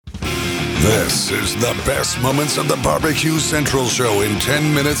This is the best moments of the BBQ Central Show in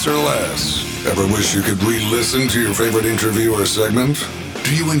 10 minutes or less. Ever wish you could re-listen to your favorite interview or segment?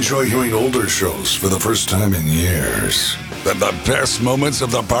 Do you enjoy hearing older shows for the first time in years? Then the best moments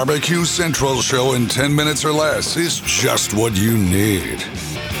of the BBQ Central Show in 10 minutes or less is just what you need.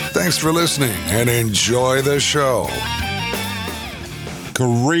 Thanks for listening and enjoy the show.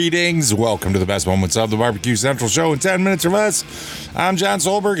 Greetings. Welcome to the best moments of the BBQ Central Show in 10 minutes or less. I'm John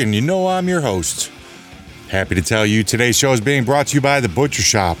Solberg, and you know I'm your host. Happy to tell you today's show is being brought to you by The Butcher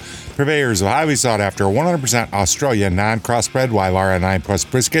Shop, purveyors of highly sought-after 100% Australian non-crossbred Wyvara 9 Plus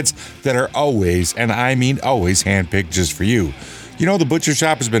briskets that are always, and I mean always, handpicked just for you. You know, The Butcher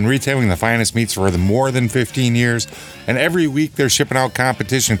Shop has been retailing the finest meats for more than 15 years, and every week they're shipping out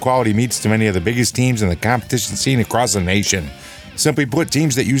competition quality meats to many of the biggest teams in the competition scene across the nation. Simply put,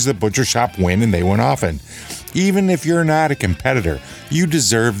 teams that use The Butcher Shop win, and they win often. Even if you're not a competitor, you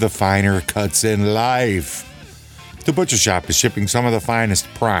deserve the finer cuts in life. The Butcher Shop is shipping some of the finest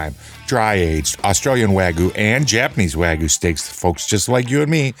prime, dry-aged Australian Wagyu and Japanese Wagyu steaks to folks just like you and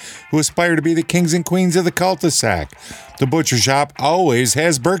me who aspire to be the kings and queens of the cul-de-sac. The Butcher Shop always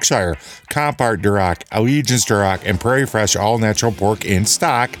has Berkshire, Compart Duroc, Allegiance Duroc, and Prairie Fresh all-natural pork in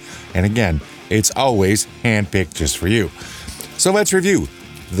stock. And again, it's always hand-picked just for you. So let's review.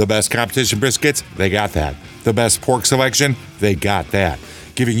 The best competition briskets, they got that. The best pork selection, they got that.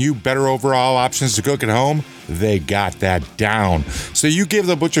 Giving you better overall options to cook at home, they got that down. So you give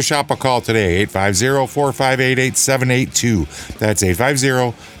The Butcher Shop a call today, 850-458-8782. That's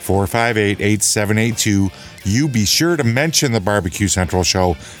 850-458-8782. You be sure to mention the BBQ Central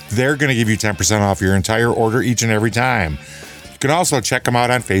Show. They're going to give you 10% off your entire order each and every time. You can also check them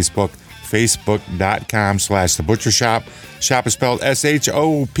out on Facebook. Facebook.com/The Butcher Shop. Shop is spelled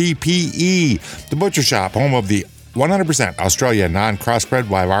SHOPPE. The Butcher Shop, home of the 100% Australian non-crossbred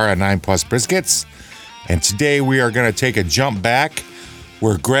Wyvara 9 Plus briskets. And today we are going to take a jump back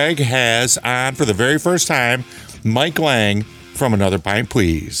where Greg has on for the very first time Mike Lang from Another Pint,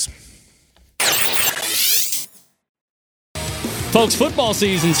 Please. Folks, football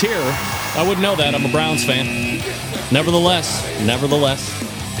season's here. I wouldn't know that. I'm a Browns fan. Nevertheless,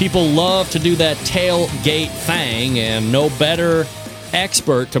 people love to do that tailgate thing, and no better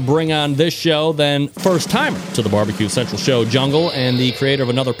expert to bring on this show than first-timer to the BBQ Central Show jungle and the creator of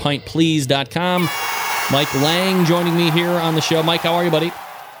AnotherPintPlease.com, Mike Lang, joining me here on the show. Mike, how are you, buddy?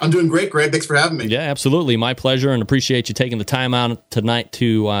 I'm doing great, Greg. Thanks for having me. Yeah, absolutely. My pleasure, and appreciate you taking the time out tonight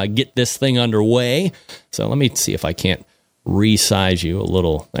to get this thing underway. So let me see if I can't resize you a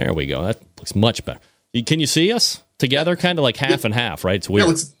little. There we go. That looks much better. Can you see us together? Kind of like half and half, right? It's weird.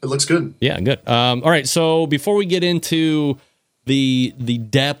 Yeah, it looks good. Yeah, good. All right, so before we get into the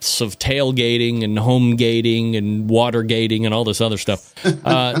depths of tailgating and home gating and water gating and all this other stuff,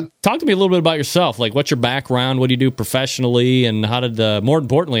 talk to me a little bit about yourself. Like, what's your background? What do you do professionally? And more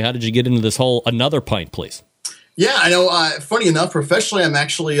importantly, how did you get into this whole Another Pint, Please? Yeah, I know. Funny enough, professionally, I'm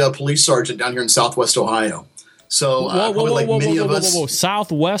actually a police sergeant down here in Southwest Ohio. So, whoa,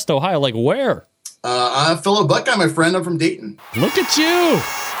 Southwest Ohio, like where? I'm a fellow Buckeye, my friend. I'm from Dayton. Look at you.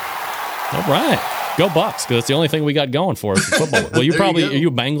 All right. Go Bucks, because it's the only thing we got going for us in football. Well, are you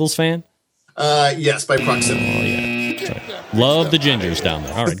a Bengals fan? Yes, by proximity. Oh, yeah. Sorry. Love the Gingers down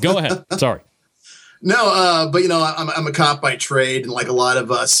there. All right, go ahead. Sorry. No, but, I'm a cop by trade, and like a lot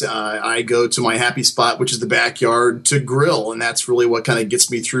of us, I go to my happy spot, which is the backyard, to grill, and that's really what kind of gets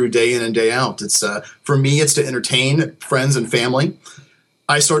me through day in and day out. It's for me, it's to entertain friends and family.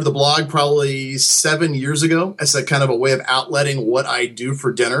 I started the blog probably 7 years ago as a kind of a way of outletting what I do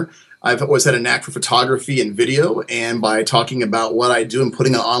for dinner. I've always had a knack for photography and video, and by talking about what I do and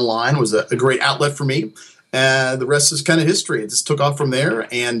putting it online was a great outlet for me. The rest is kind of history. It just took off from there,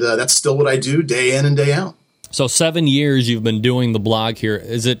 and that's still what I do day in and day out. So 7 years you've been doing the blog here.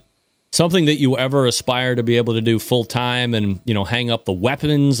 Is it something that you ever aspire to be able to do full time and, hang up the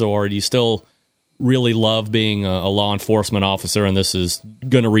weapons, or do you still really love being a law enforcement officer and this is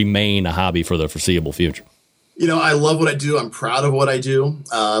going to remain a hobby for the foreseeable future? I love what I do. I'm proud of what I do.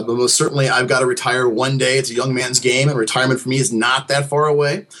 But most certainly I've got to retire one day. It's a young man's game, and retirement for me is not that far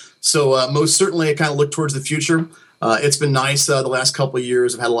away. So most certainly I kind of look towards the future. It's been nice the last couple of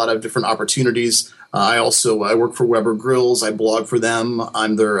years. I've had a lot of different opportunities. I work for Weber Grills. I blog for them.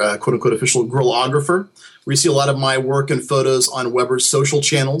 I'm their quote-unquote official grillographer. We see a lot of my work and photos on Weber's social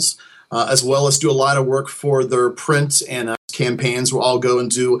channels, as well as do a lot of work for their print and campaigns where I'll go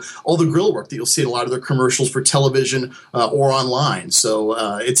and do all the grill work that you'll see in a lot of their commercials for television or online.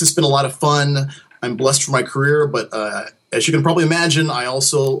 So it's just been a lot of fun. I'm blessed for my career, but as you can probably imagine, I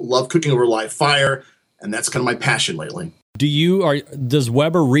also love cooking over live fire, and that's kind of my passion lately. Does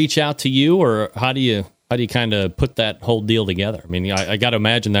Weber reach out to you, or how do you kind of put that whole deal together? I mean, I got to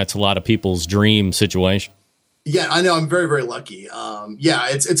imagine that's a lot of people's dream situation. Yeah, I know. I'm very, very lucky.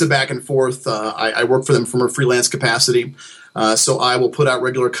 It's a back and forth. I work for them from a freelance capacity, so I will put out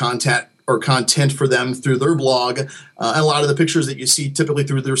regular content for them through their blog. And a lot of the pictures that you see typically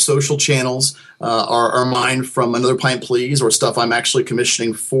through their social channels are mine from Another Pint Please, or stuff I'm actually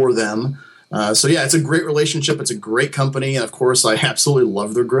commissioning for them. It's a great relationship. It's a great company. And of course, I absolutely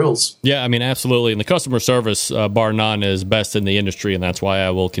love their grills. Yeah, I mean, absolutely. And the customer service, bar none, is best in the industry. And that's why I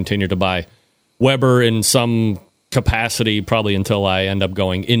will continue to buy Weber in some capacity, probably until I end up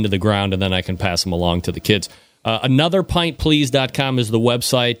going into the ground, and then I can pass them along to the kids. AnotherPintPlease.com is the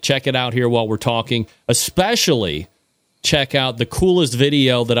website. Check it out here while we're talking. Especially check out the coolest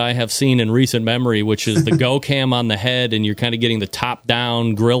video that I have seen in recent memory, which is the Go Cam on the head, and you're kind of getting the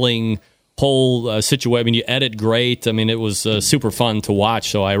top-down grilling whole situation. I mean, you edit great. I mean, it was super fun to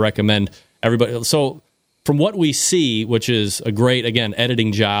watch, so I recommend everybody. So from what we see, which is a great, again,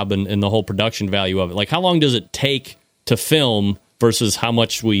 editing job and the whole production value of it, like how long does it take to film versus how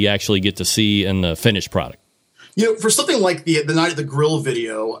much we actually get to see in the finished product? For something like the night of the grill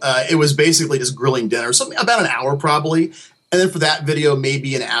video, it was basically just grilling dinner, something about an hour probably. And then for that video,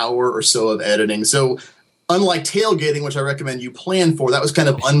 maybe an hour or so of editing. So unlike tailgating, which I recommend you plan for, that was kind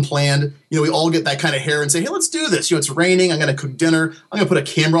of unplanned. We all get that kind of hair and say, hey, let's do this. It's raining. I'm going to cook dinner. I'm going to put a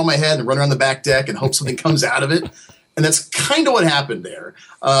camera on my head and run around the back deck and hope something comes out of it. And that's kind of what happened there.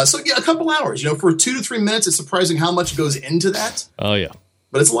 A couple hours. For 2 to 3 minutes, it's surprising how much goes into that. Oh, yeah.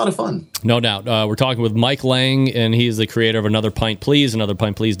 But it's a lot of fun. No doubt. We're talking with Mike Lang, and he's the creator of Another Pint Please.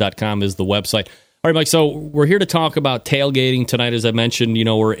 AnotherPintPlease.com is the website. All right, Mike, so we're here to talk about tailgating tonight. As I mentioned,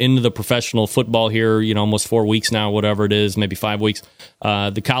 we're into the professional football here, almost 4 weeks now, whatever it is, maybe 5 weeks.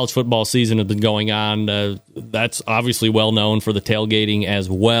 The college football season has been going on. That's obviously well known for the tailgating as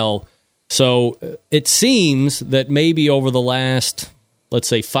well. So it seems that maybe over the last, let's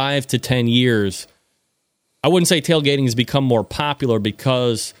say, 5 to 10 years, I wouldn't say tailgating has become more popular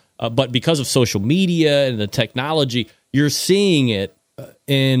but because of social media and the technology, you're seeing it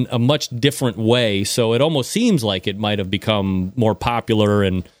in a much different way. So it almost seems like it might have become more popular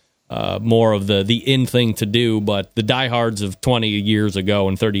and more of the in thing to do. But the diehards of 20 years ago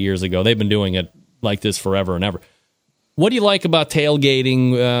and 30 years ago, they've been doing it like this forever and ever. What do you like about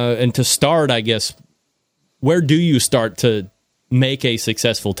tailgating? And to start, I guess, where do you start to make a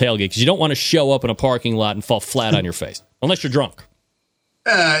successful tailgate? Because you don't want to show up in a parking lot and fall flat on your face, unless you're drunk.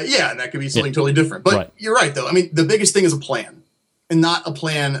 That could be something totally different. But right. You're right, though. I mean, the biggest thing is a plan. And not a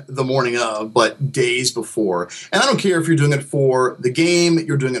plan the morning of, but days before. And I don't care if you're doing it for the game,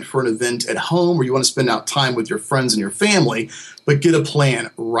 you're doing it for an event at home, or you want to spend out time with your friends and your family, but get a plan,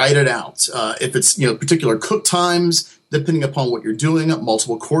 write it out. If it's particular cook times, depending upon what you're doing,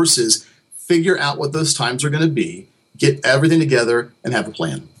 multiple courses, figure out what those times are going to be, get everything together, and have a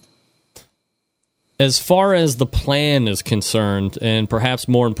plan. As far as the plan is concerned, and perhaps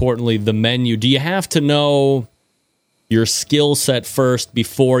more importantly, the menu, do you have to know your skill set first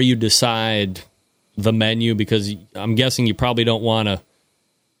before you decide the menu? Because I'm guessing you probably don't want to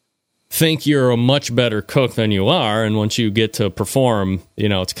think you're a much better cook than you are, and once you get to perform,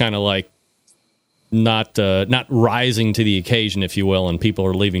 it's kind of like not rising to the occasion, if you will, and people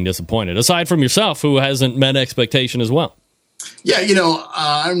are leaving disappointed, aside from yourself, who hasn't met expectation as well. Yeah,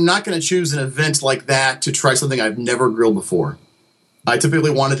 I'm not going to choose an event like that to try something I've never grilled before. I typically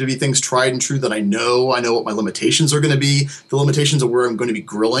want it to be things tried and true that I know what my limitations are going to be, the limitations of where I'm going to be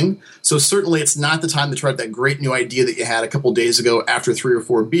grilling. So certainly it's not the time to try that great new idea that you had a couple days ago after 3 or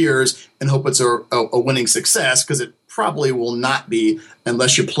 4 beers and hope it's a winning success, because it probably will not be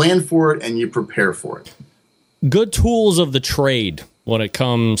unless you plan for it and you prepare for it. Good tools of the trade when it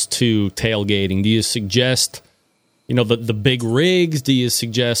comes to tailgating. Do you suggest the big rigs? Do you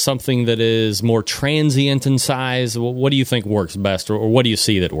suggest something that is more transient in size? What do you think works best, or what do you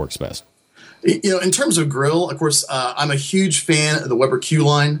see that works best? In terms of grill, of course, I'm a huge fan of the Weber Q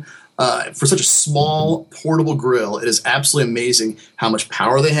line. For such a small, portable grill, it is absolutely amazing how much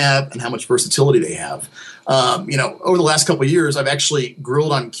power they have and how much versatility they have. Over the last couple of years, I've actually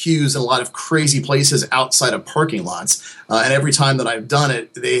grilled on Qs in a lot of crazy places outside of parking lots. And every time that I've done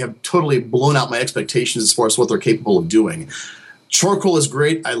it, they have totally blown out my expectations as far as what they're capable of doing. Charcoal is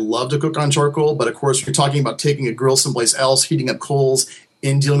great. I love to cook on charcoal. But of course, you're talking about taking a grill someplace else, heating up coals,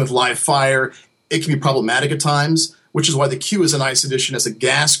 and dealing with live fire. It can be problematic at times, which is why the Q is a nice addition as a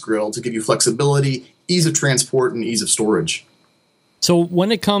gas grill to give you flexibility, ease of transport, and ease of storage. So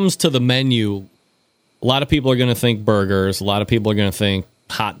when it comes to the menu, a lot of people are going to think burgers. A lot of people are going to think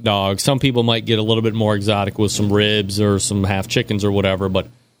hot dogs. Some people might get a little bit more exotic with some ribs or some half chickens or whatever. But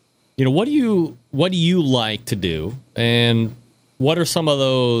what do you like to do, and what are some of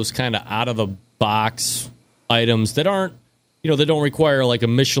those kind of out of the box items that aren't that don't require like a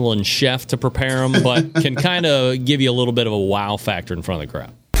Michelin chef to prepare them, but can kind of give you a little bit of a wow factor in front of the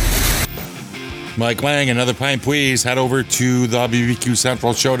crowd? Mike Lang, another pint, please. Head over to the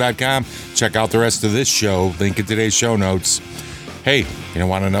BBQCentralShow.com. Check out the rest of this show. Link in today's show notes. Hey,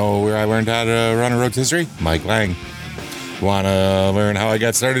 want to know where I learned how to run a rotisserie? Mike Lang. Want to learn how I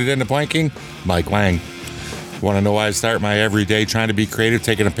got started into planking? Mike Lang. Want to know why I start my every day trying to be creative,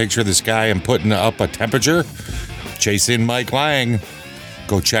 taking a picture of the sky and putting up a temperature? Chasing Mike Lang.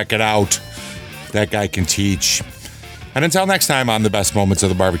 Go check it out. That guy can teach. And until next time on the best moments of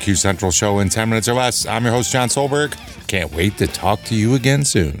the Barbecue Central Show in 10 minutes or less, I'm your host, John Solberg. Can't wait to talk to you again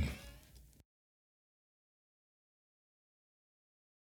soon.